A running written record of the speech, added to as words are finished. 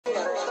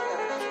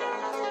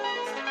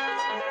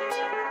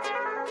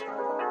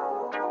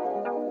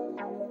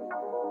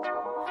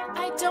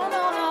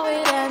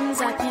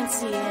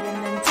see it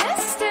in the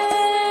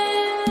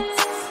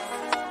distance.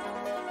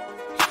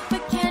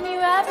 But can you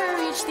ever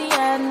reach the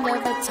end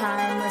of a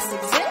timeless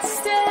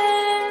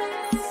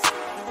existence?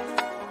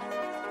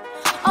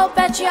 I'll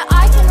bet you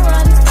I can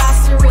run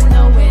faster with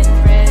no wind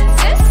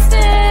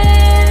resistance.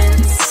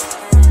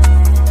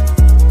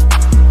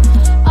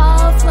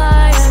 I'll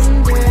fly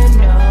under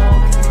no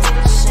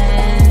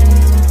conditions.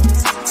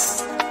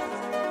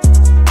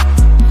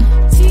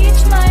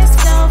 Teach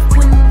myself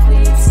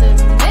complete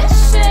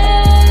submission,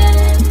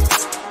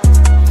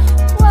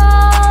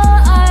 while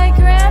I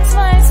grant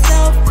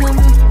myself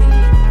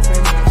complete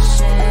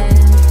permission.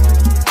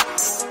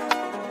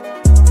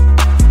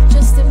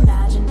 Just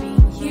imagine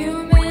being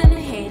human,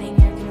 hating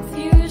your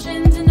confusion,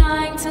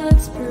 denying till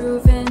it's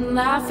proven,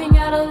 laughing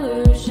at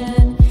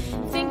illusion,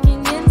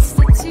 thinking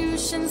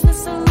institutions the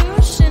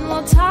solution,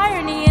 while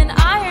tyranny and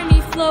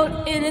irony float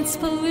in its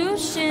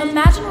pollution.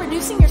 Imagine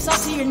reducing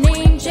yourself to your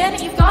name.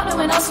 Janet, you've got no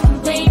one else to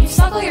complain. You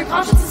suck all your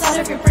conscience inside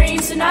of your brain,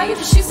 so now you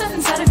just shoot stuff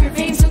inside of your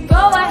veins. So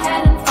go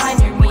ahead and find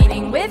your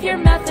meaning with your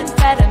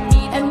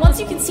methamphetamine. And once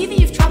you can see that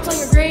you've dropped all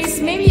your grace,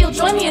 maybe you'll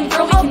join me and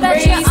girl, we can race. I'll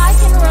bet you I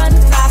can run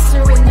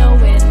faster with no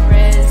wind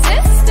resistance.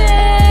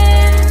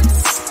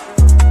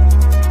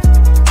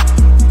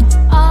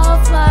 I'll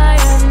fly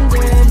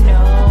under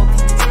no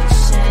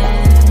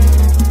conditions.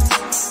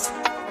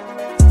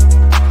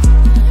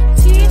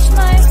 Teach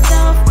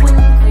myself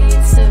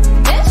complete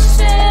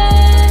submission,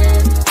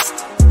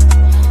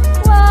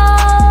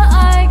 while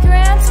I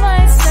grant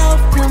myself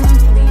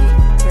complete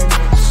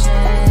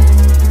permission.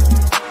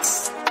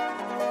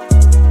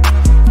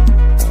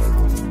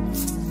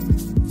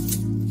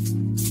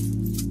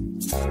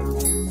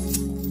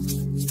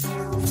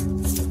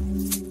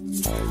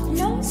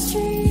 No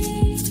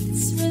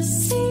strings,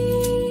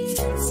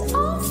 receipts,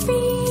 all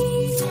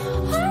free,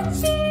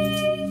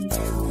 heartbeat.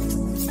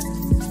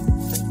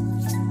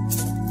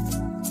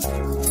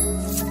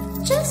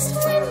 Just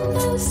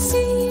window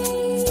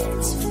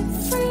seats for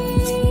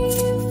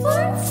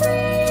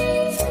free.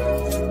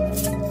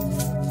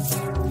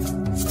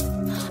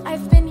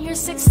 I've been here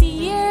 60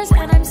 years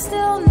and I'm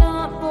still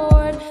not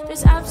bored.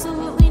 There's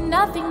absolutely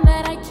nothing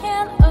that I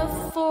can't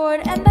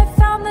afford, and I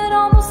found that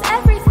almost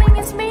everything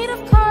is made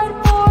of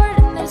cardboard.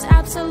 And there's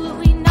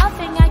absolutely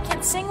nothing I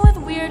can't sing with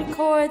weird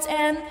chords,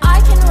 and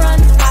I can run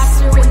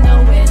faster with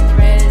no wind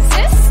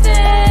resistance.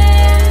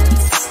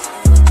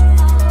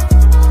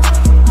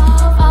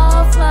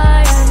 I'll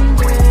fly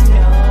under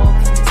no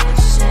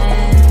conditions.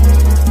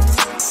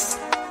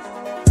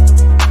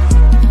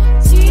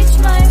 Teach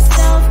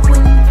myself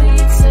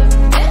complete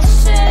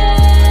submission,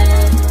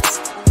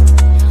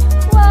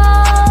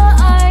 while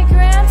I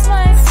grant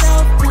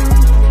myself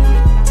complete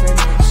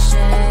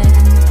permission.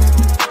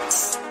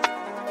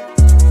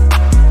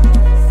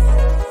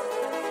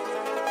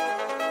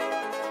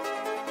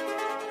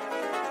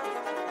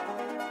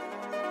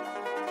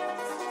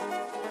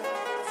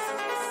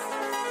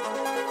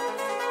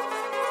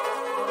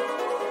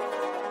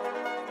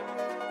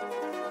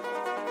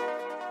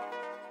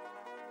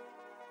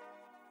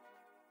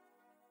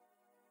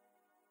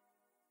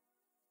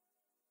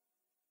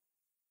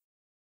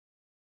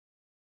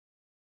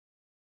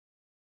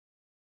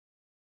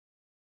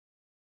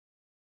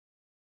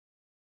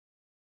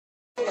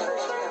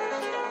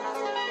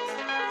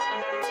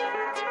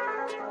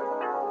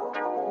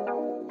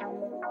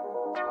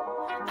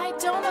 I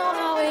don't know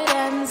how it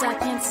ends, I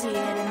can't see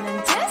it in the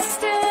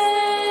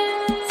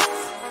distance.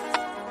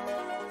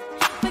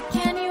 But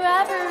can you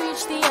ever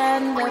reach the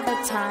end of a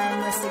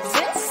timeless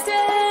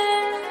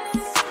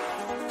existence?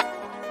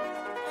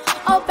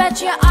 I'll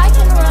bet you I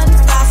can run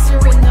faster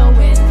with no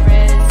wind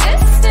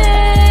resistance.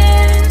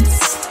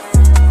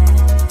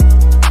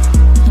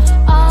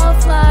 I'll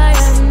fly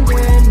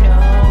under no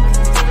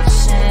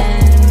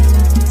conditions.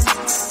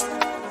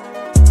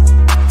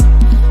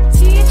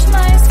 Teach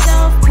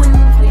myself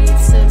complete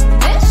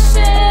submission,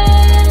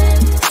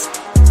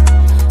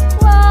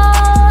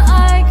 while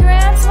I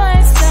grant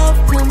myself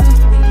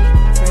complete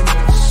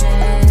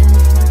permission.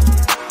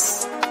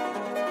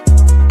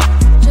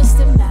 Just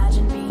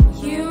imagine being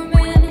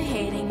human,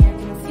 hating your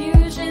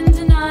confusion,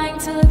 denying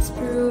till it's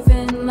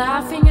proven,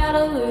 laughing at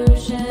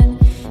illusion,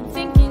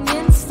 thinking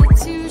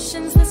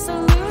institutions the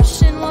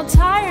solution, while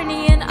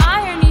tyranny and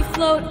irony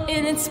float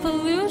in its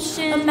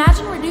pollution.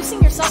 Imagine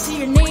reducing yourself to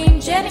your name.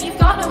 Janet, you've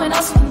got no one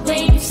else to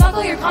complain. You suck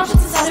all your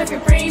conscience inside of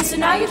your brain, so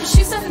now you just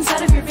shoot stuff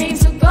inside of your veins.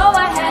 So go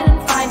ahead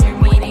and find your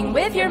meaning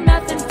with your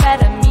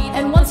methamphetamine.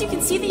 And once you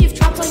can see that you've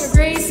dropped all your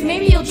grace,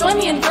 maybe you'll join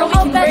me and girl, we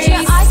can race. I'll bet you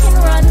I can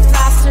run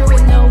faster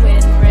with no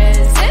wind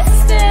resistance.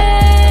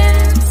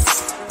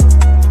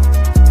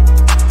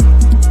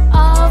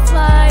 I'll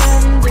fly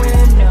under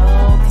no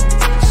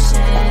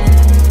conditions.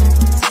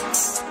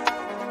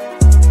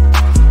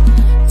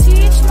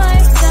 Teach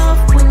myself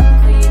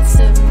complete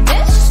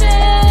submission,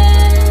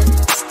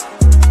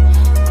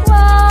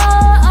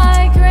 while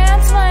I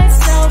grant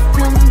myself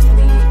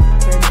complete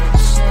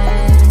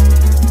permission.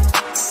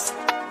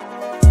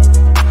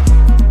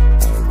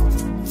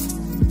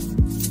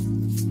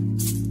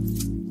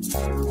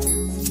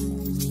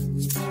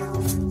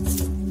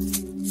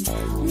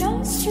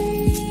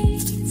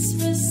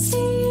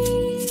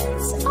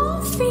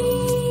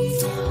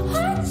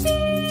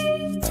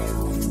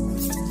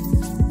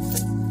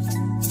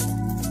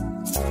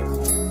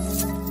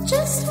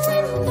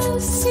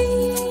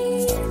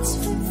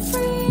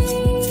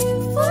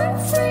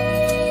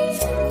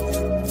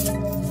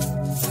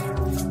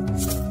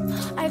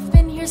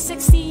 here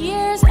 60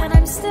 years and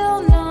I'm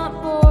still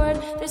not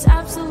bored. There's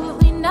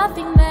absolutely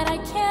nothing that I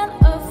can't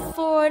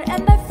afford.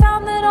 And I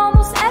found that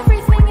almost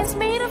everything is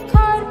made of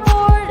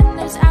cardboard. And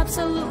there's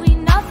absolutely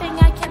nothing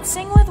I can't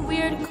sing with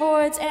weird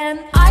chords. And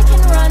I can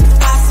run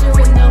faster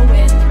with no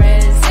wind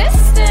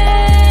resistance.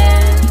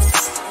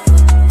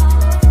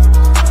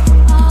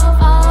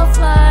 I'll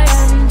fly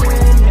under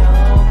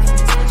no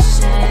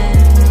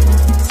conditions.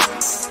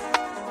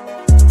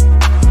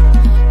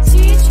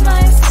 Teach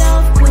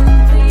myself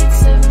complete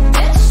submission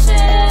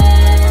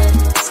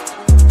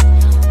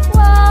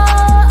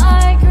while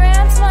I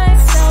grant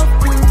myself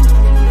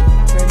complete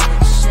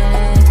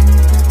permission.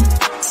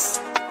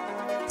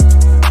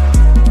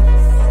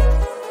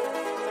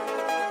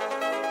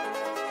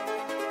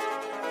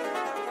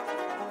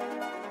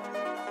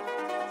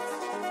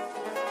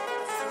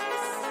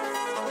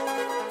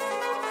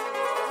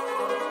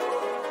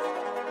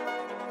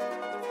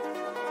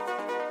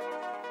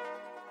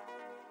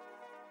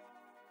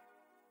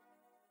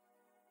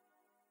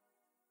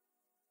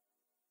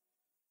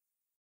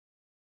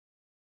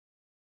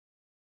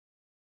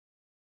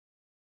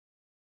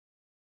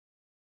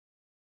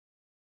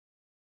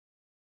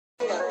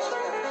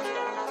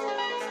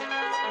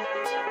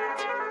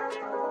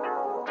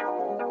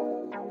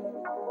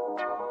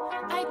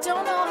 I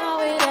don't know how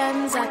it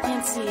ends, I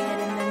can't see it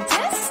in the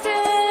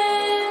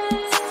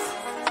distance.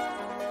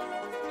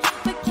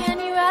 But can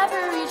you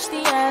ever reach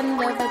the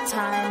end of a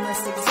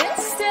timeless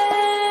existence?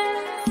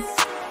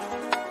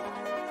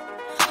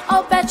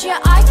 I'll bet you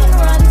I can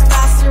run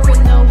faster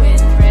with no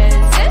wind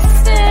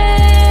resistance.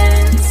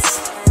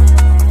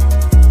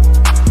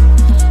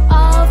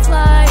 I'll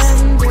fly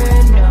under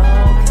no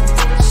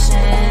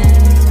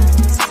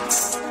conditions.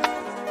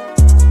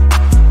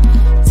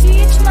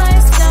 Teach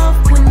myself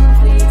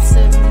complete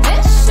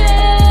submission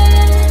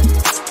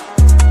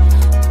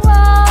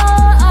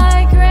while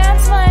I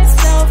grant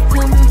myself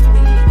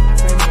complete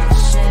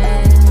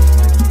permission.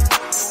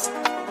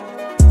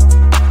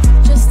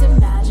 Just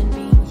imagine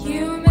being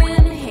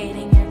human,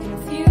 hating your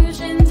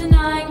confusion,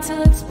 denying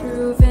till it's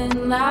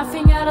proven,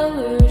 laughing at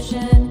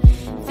illusion,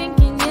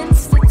 thinking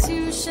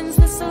institutions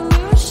the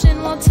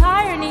solution, while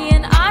tyranny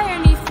and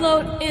irony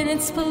float in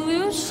its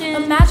pollution.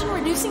 Imagine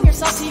reducing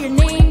yourself to your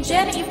name.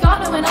 Janet, you've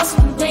got no one else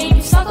to blame.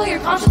 You've sucked all your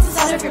consciences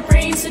out of your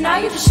brain, so now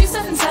you just shoot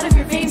stuff inside of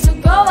your veins. So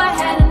go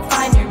ahead and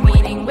find your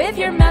meaning with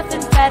your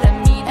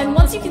methamphetamine. And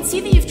once you can see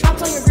that you've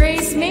dropped all your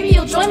grace, maybe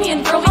you'll join me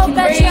and girl, we can race.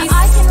 I'll bet you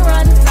I can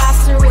run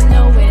faster with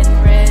no wind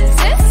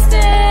resistance.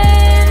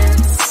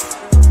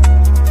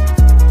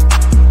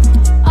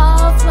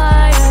 I'll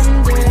fly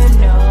under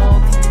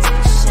no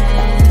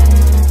conditions.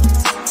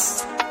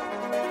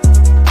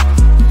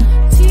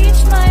 Teach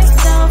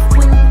myself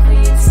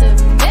complete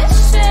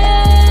submission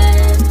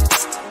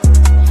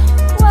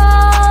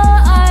while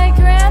I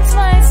grant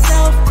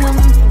myself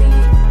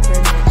complete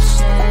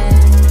permission.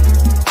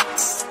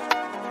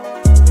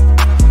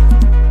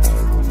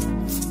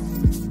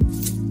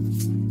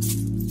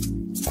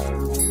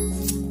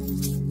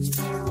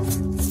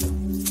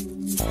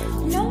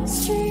 No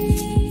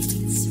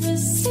streets,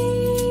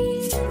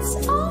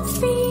 receipts, all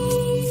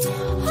feet,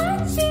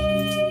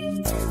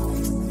 heartbeat.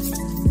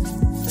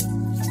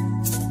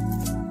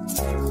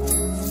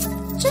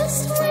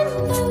 Just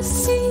window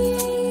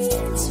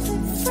seats for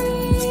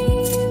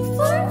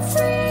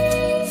free.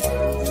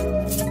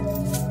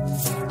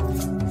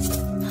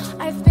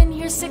 I've been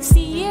here 60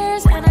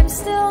 years and I'm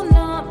still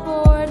not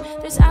bored.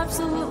 There's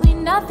absolutely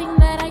nothing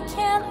that I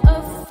can't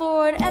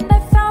afford. And I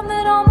found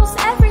that almost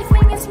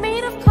everything is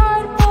made of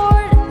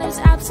cardboard. And there's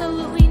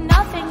absolutely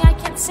nothing I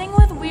can't sing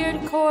with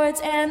weird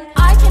chords. And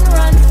I can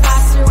run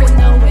faster with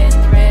no wind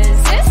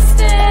resistance.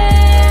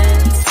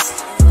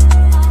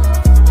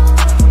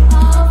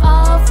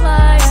 I'll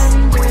fly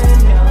under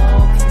no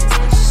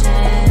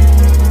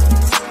conditions.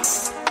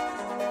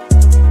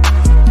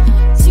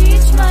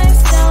 Teach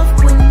myself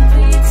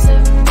complete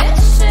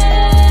submission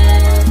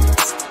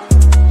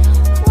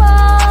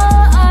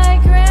while I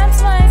grant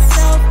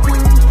myself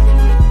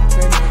complete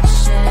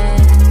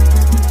permission.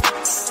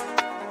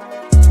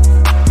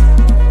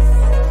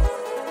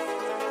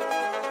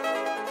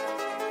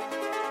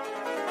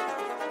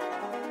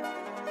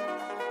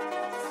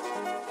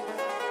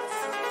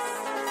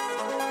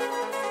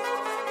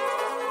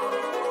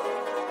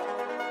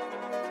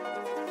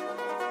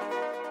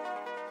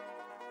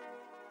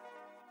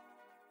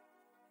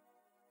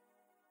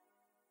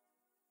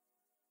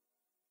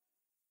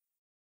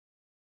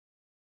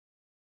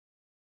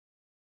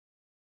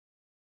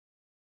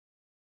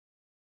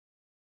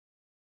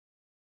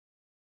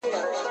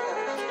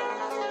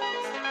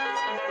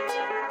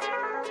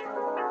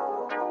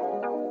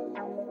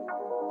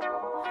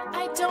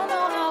 I don't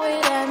know how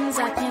it ends,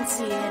 I can't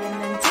see it in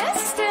the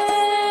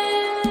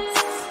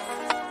distance.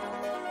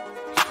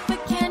 But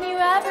can you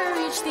ever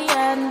reach the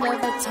end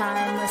of a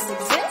timeless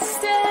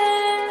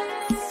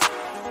existence?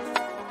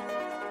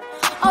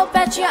 I'll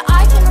bet you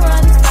I can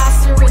run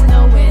faster with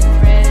no wind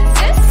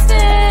resistance.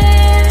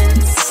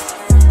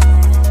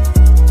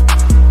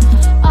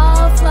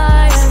 I'll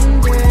fly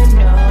under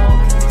no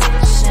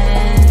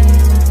conditions.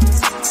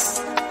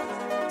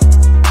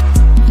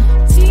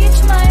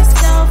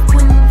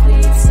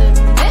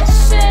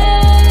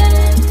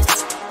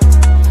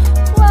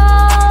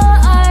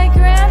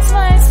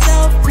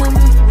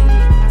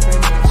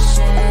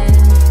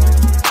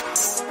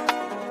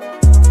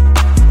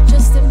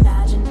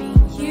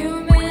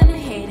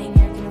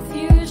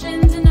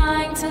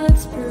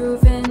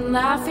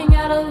 laughing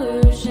at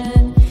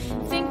illusion,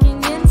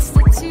 thinking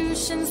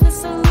institutions the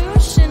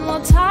solution,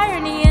 while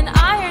tyranny and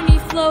irony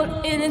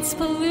float in its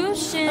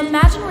pollution.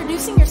 Imagine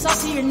reducing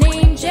yourself to your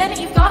name. Janet,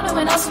 you've got no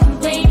one else to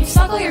blame. You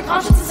suck all your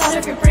consciences out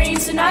of your brain,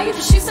 so now you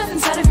just shoot stuff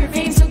inside of your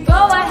veins. So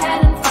go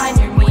ahead and find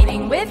your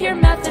meaning with your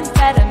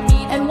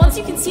methamphetamine. And once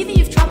you can see that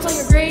you've trumped all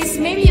your grace,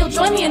 maybe you'll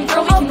join me and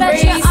girl, we can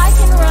race. I'll bet I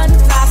can run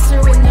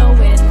faster with no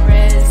wind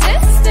resistance.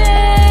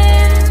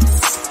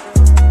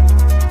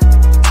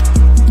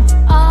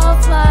 I'll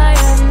fly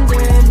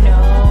under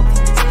no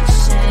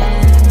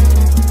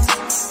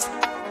conditions.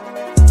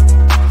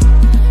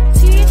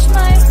 Teach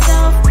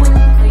myself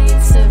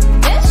complete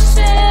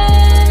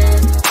submission,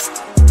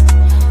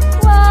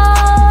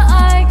 while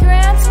I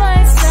grant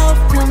myself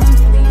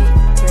complete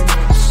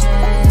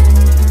permission.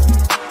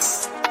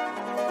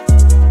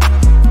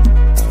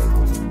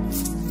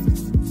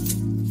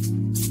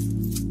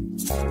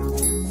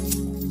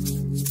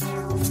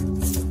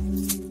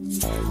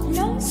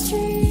 No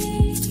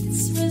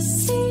streets,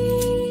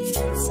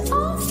 receipts,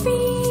 all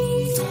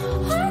feet,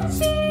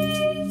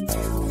 heartbeat.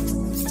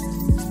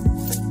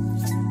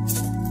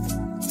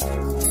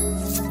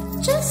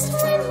 Just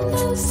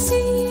window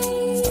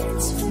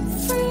seats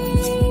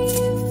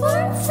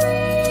for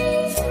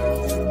free.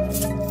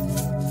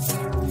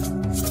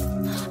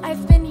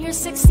 I've been here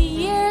 60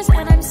 years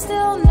and I'm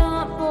still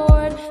not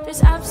bored.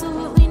 There's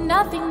absolutely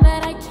nothing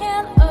that I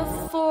can't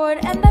afford,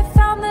 and I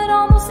found that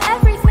almost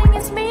everything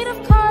is made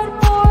of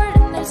cardboard.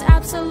 And there's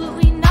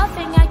absolutely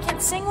nothing I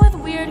can't sing with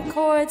weird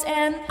chords,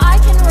 and I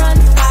can run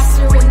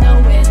faster with no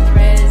wind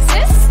resistance.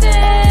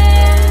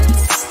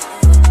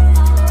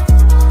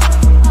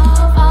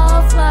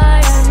 I'll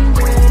fly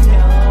under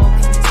no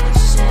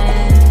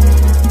conditions.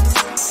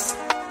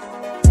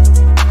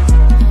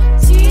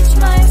 Teach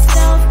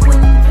myself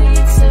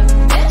complete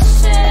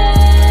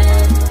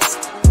submission,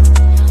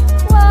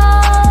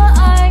 while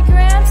I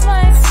grant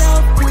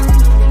myself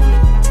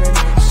complete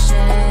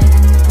permission.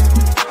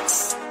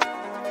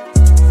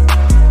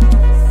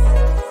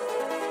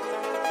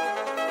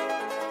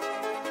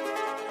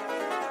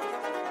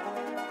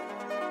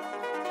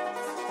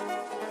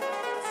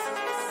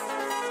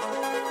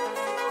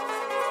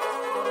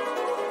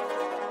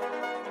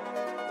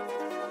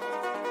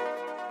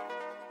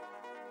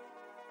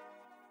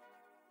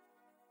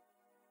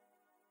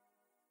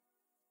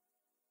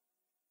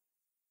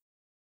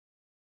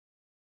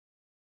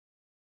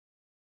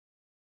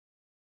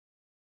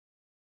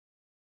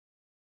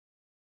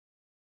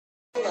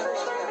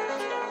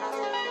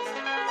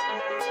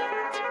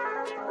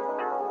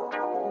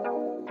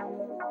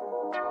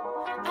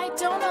 I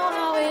don't know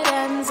how it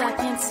ends, I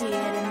can't see it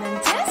in the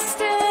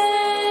distance.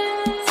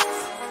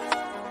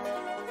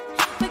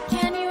 But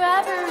can you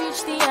ever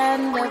reach the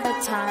end of a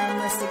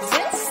timeless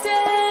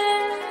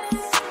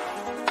existence?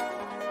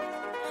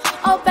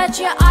 I'll bet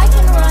you I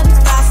can run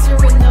faster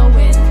with no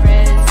wind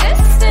resistance.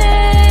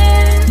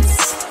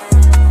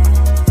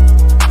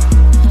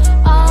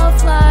 I'll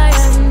fly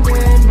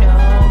under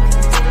no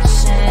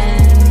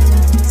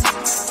conditions.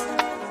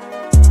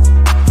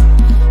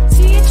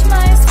 Teach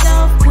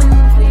myself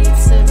complete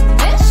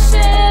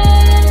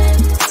submission,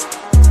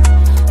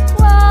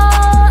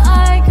 while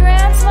I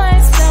grant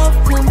myself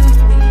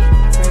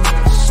complete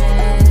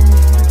permission.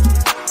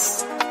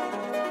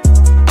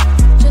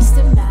 Just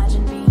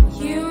imagine being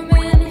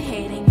human,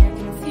 hating your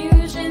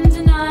confusion,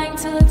 denying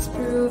till it's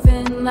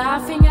proven,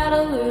 laughing at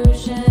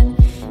illusion,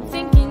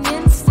 thinking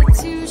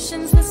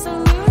institutions the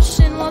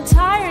solution, while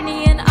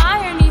tyranny and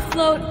irony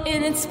float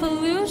in its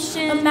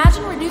pollution.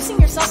 Imagine reducing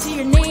yourself to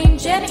your name.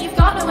 Janet, you've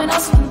got no one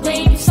else to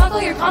blame. You suck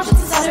all your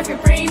consciences out of your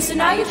brain, so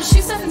now you just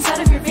shoot stuff inside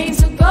of your veins.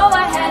 So go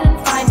ahead and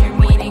find your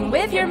meaning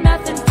with your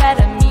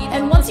methamphetamine.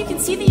 And once you can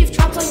see that you've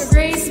trumped all your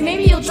grace,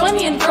 maybe you'll join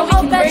me and girl, we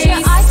can race.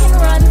 I'll bet I can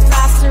run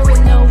faster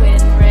with no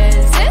wind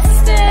resistance.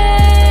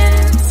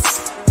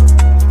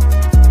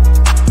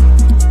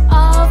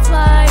 I'll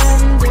fly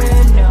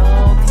under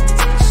no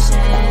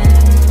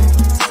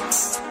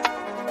conditions.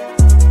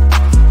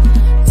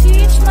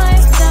 Teach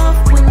myself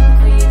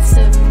complete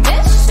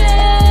submission,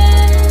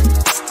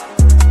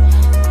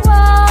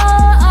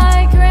 while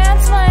I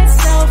grant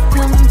myself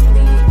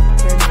complete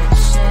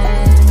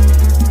permission.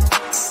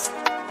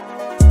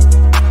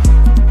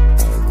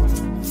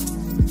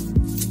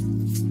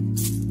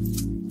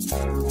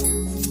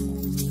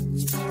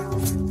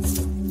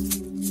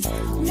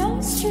 No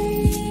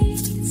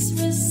streets,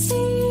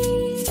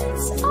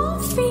 receipts, all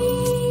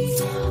feet,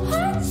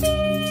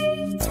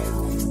 heartbeat.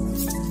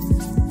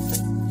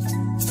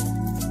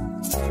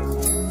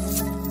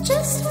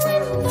 Just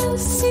window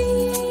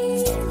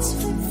seats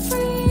for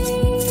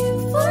free.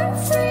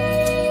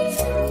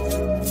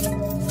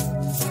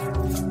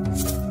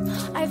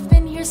 I've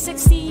been here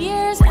 60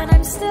 years and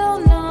I'm still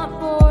not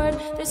bored.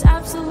 There's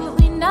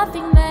absolutely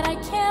nothing that I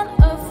can't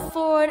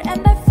afford,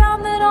 and I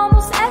found that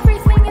almost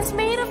everything is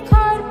made of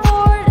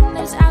cardboard. And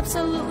there's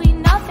absolutely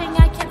nothing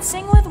I can't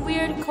sing with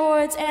weird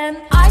chords, and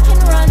I can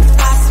run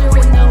faster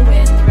with no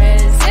wind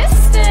resistance.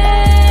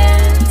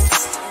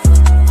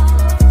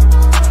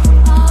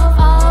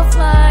 I'll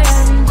fly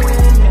under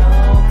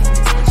no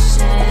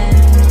conditions.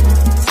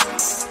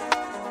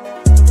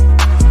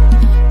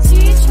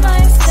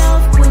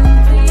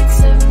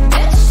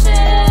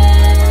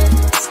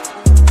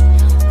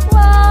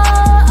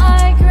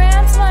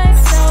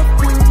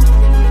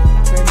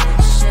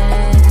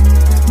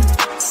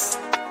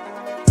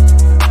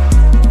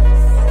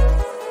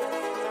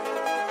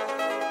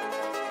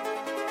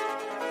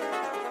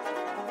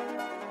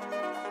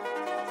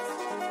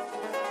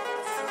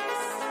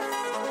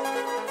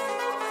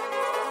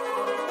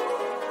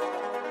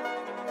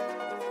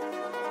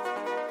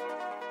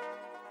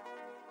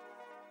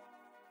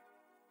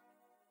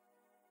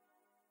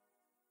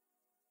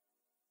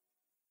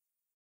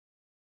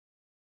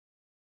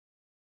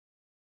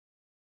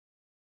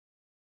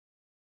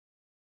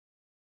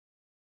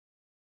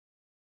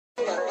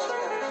 I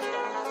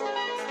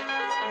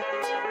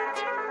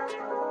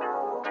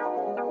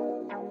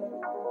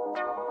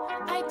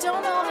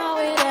don't know how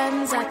it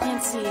ends, I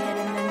can't see it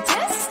in the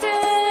distance.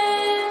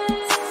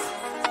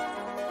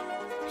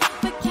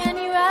 But can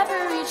you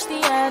ever reach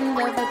the end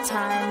of a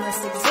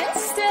timeless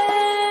existence?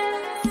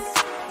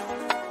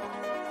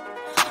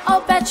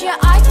 I'll bet you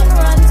I can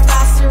run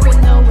faster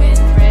with no wind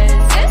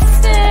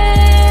resistance.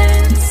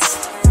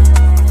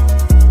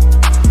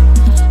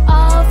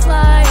 I'll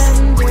fly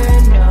under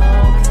no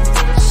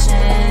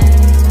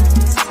conditions.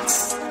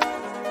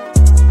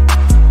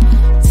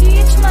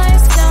 Teach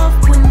myself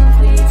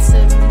complete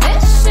submission,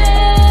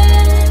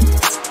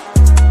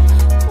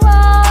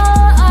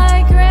 while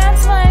I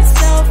grant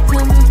myself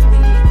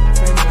complete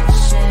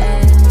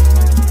permission.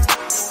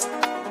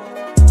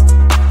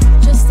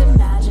 Just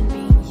imagine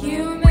being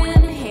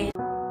human, hate.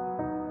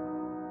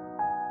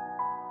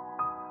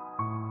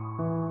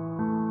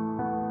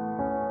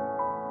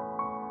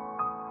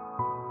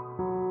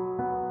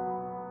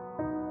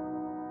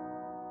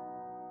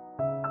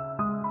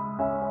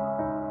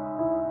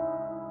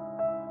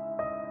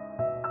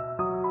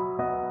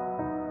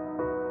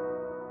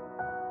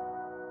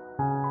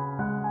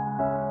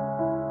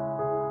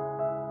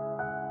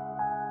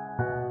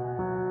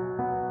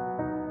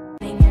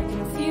 Your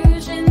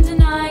confusion,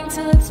 denying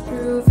till it's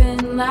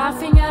proven,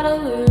 laughing at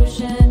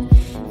illusion,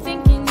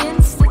 thinking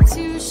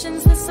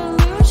institutions the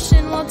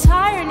solution, while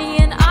tyranny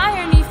and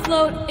irony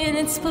float in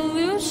its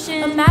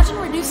pollution. Imagine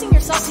reducing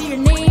yourself to your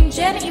name.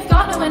 Janet, you've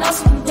got no one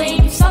else you can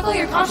blame. You suckle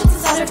your conscience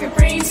inside of your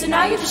brain, so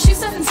now you just shoot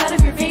stuff inside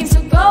of your veins.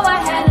 So go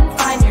ahead and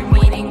find your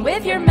meaning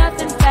with your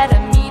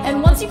methamphetamine.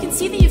 And once you can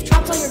see that you've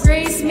dropped all your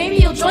grace, maybe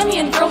you'll join me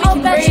and girl, we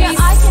can race. I'll bet you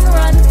I can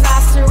run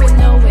faster with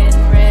no wind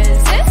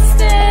resistance.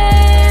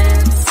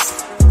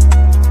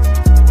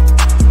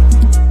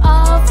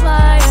 I'll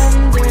fly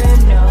under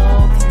no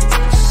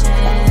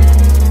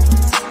conditions.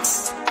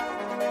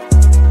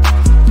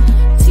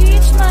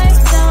 Teach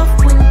myself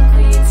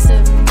complete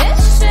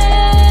submission,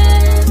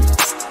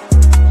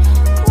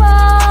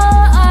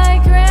 while I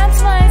grant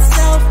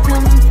myself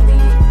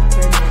complete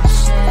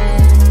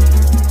permission.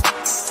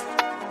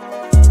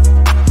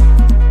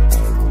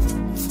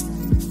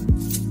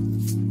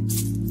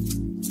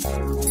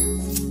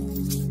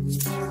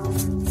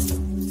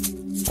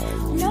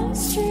 No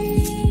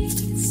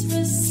strings,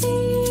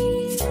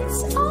 receipts,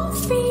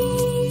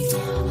 offbeat,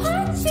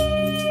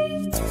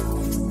 heartbeat.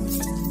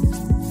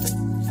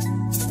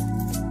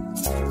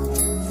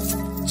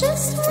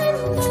 Just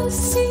window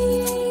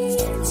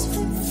seats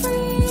for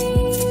free.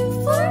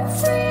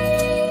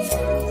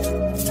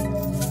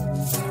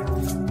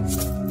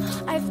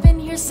 I've been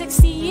here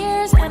 60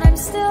 years and I'm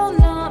still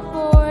not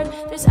bored.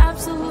 There's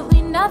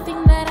absolutely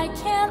nothing that I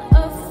can't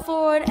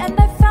afford. And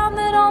I found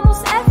that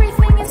almost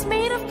everything is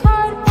made of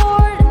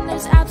cardboard. And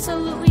there's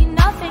absolutely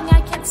nothing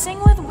I can't sing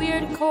with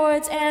weird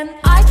chords. And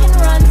I can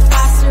run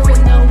faster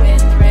with no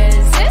wind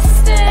resistance.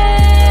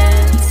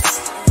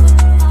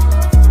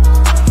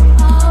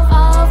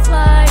 I'll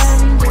fly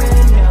under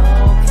no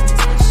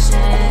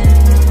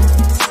conditions.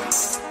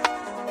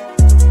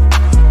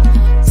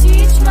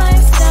 Teach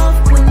myself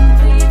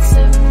complete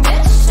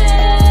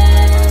submission,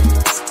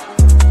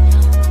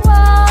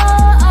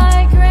 while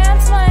I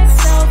grant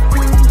myself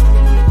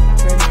complete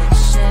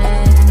permission.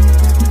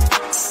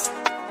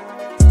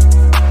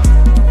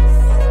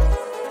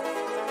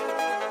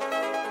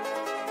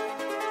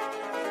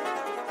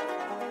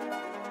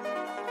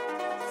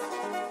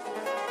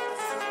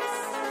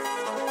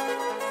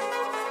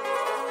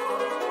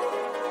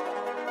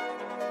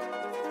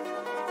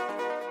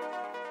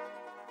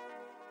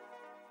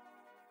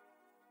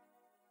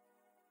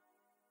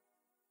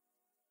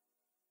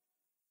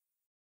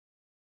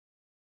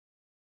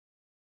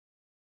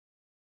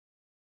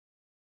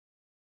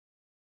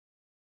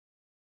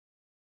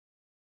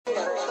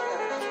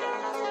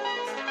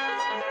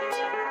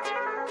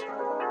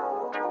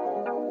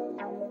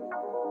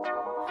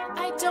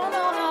 I don't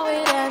know how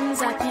it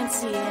ends, I can't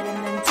see it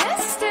in the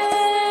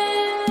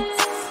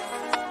distance.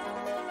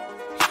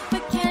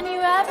 But can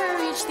you ever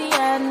reach the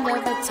end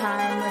of a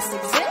timeless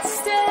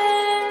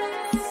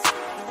existence?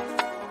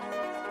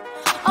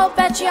 I'll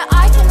bet you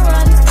I can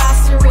run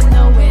faster with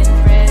no wind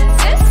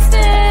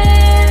resistance.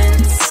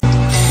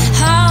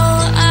 How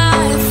I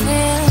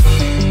feel,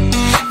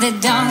 they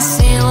don't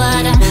see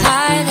what I'm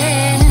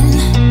hiding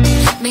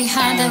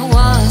behind the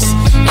walls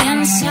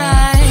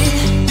inside.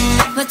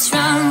 What's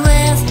wrong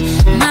with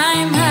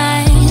my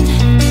mind?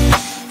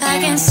 I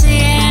can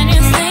see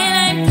anything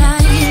I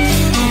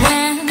find.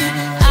 When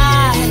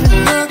I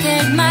look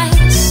at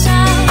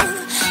myself,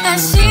 I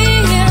see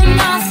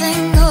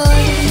nothing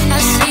good. I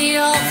see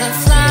all the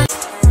flaws.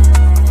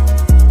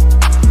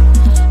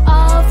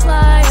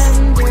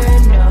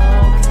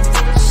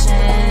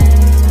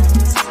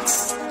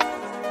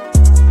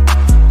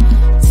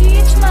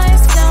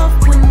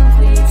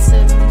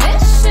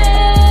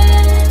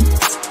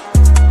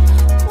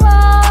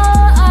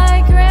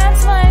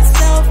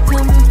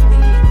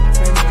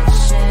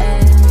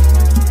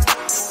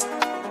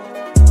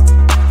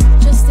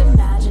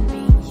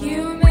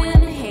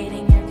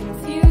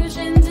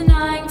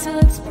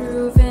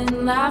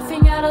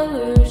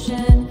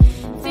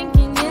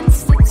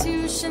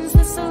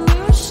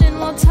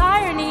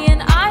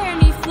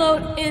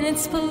 float in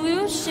its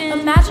pollution.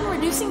 Imagine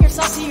reducing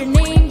yourself to your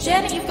name.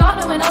 Janet, you've got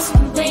no one else to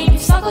complain. You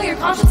suck all your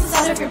conscience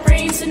inside of your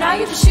brain, so now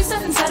you just shoot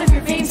stuff inside of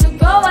your veins. So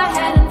go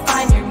ahead and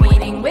find your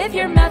meaning with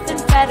your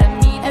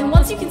methamphetamine. And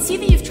once you can see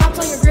that you've dropped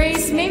all your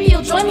grace, maybe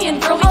you'll join me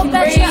and girl, we can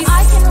race. I'll bet you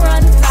I can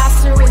run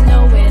faster with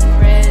no wind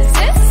resistance.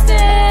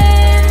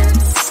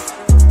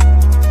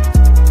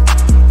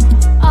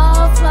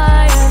 I'll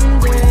fly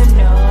under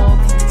no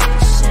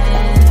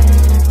conditions.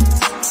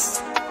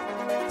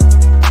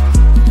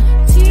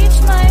 Teach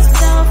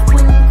myself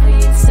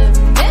complete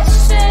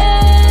submission,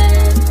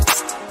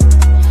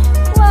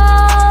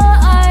 while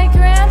I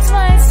grant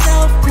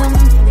myself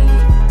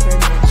complete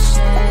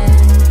permission.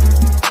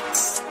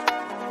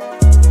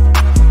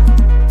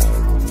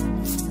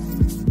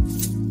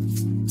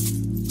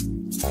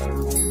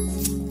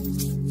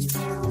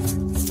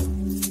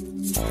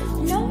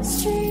 No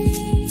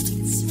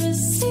strings,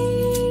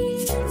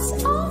 receipts,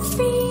 all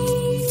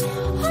free,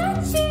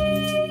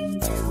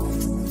 heartbeat.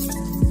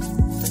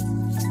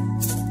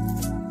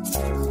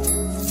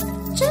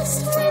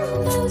 Just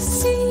window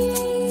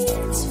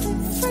seats for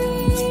free.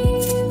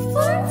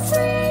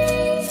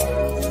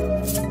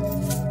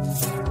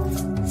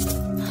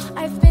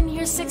 I've been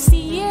here 60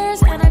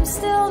 years and I'm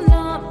still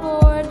not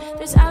bored.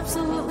 There's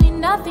absolutely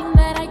nothing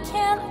that I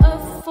can't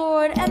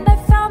afford. And I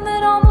found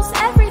that almost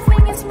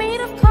everything is made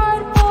of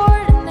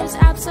cardboard. And there's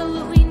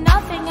absolutely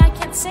nothing I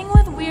can't sing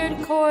with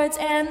weird chords.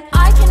 And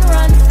I can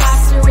run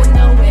faster with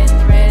no wind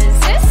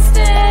resistance.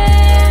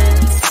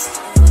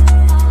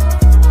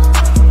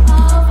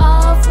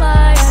 I'll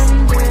fly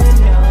under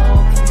no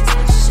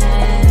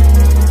conditions.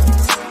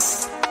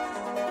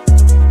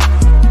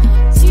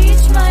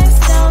 Teach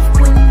myself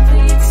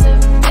complete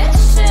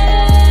submission,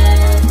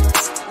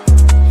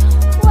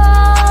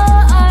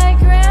 while I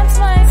grant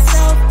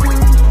myself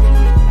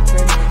complete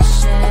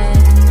permission.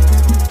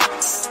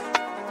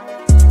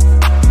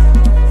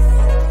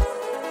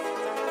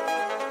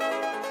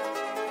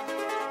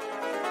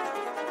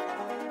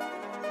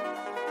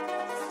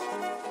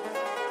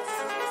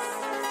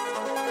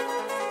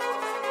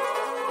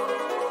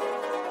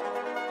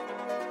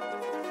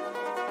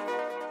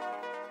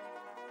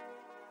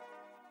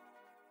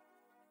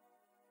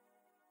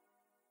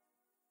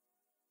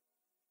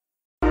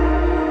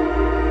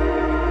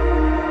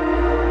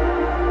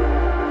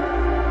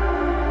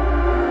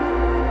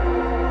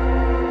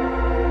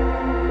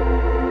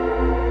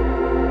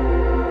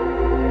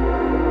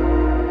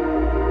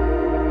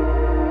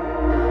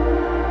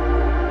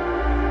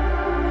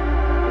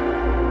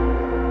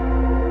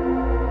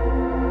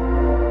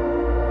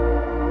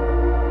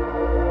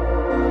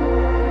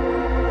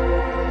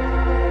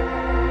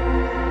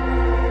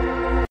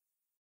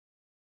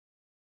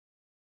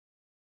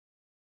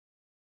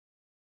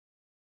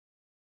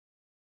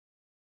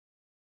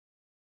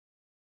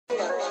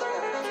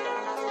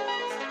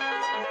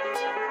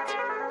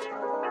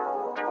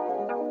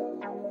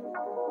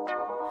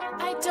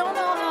 I don't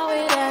know how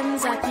it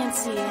ends, I can't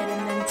see it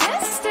in the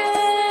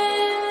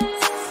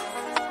distance.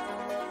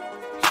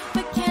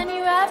 But can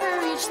you ever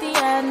reach the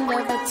end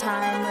of a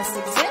timeless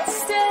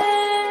existence?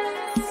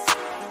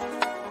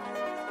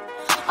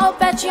 I'll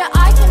bet you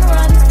I can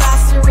run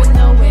faster with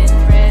no wind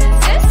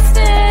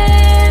resistance.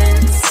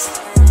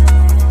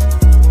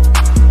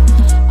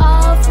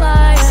 I'll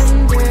fly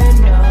under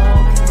no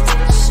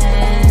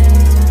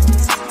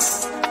conditions.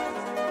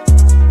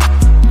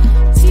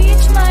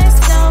 Teach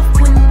myself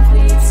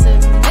complete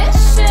submission,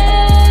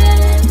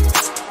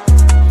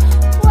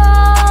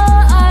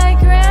 while I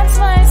grant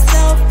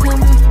myself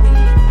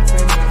complete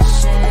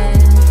permission.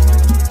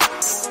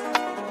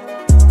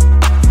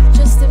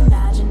 Just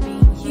imagine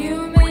being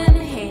human,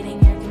 hating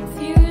your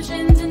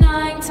confusion,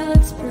 denying till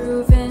it's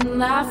proven,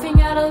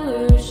 laughing at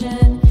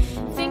illusion,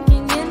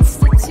 thinking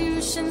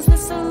institutions the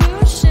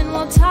solution,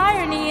 while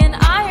tyranny and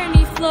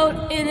irony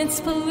float in its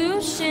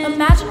pollution.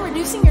 Imagine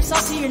reducing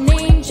yourself to your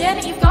name.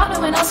 Janet, you've got no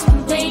one else to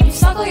complain. You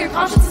suck all your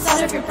conscience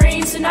inside of your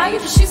brain, so now you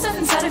just shoot stuff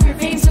inside of your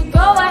veins. So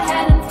go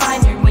ahead and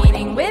find your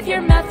meaning with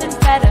your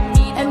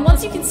methamphetamine. And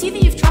once you can see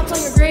that you've dropped all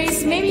your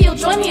grace, maybe you'll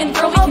join me and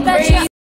girl, we can race.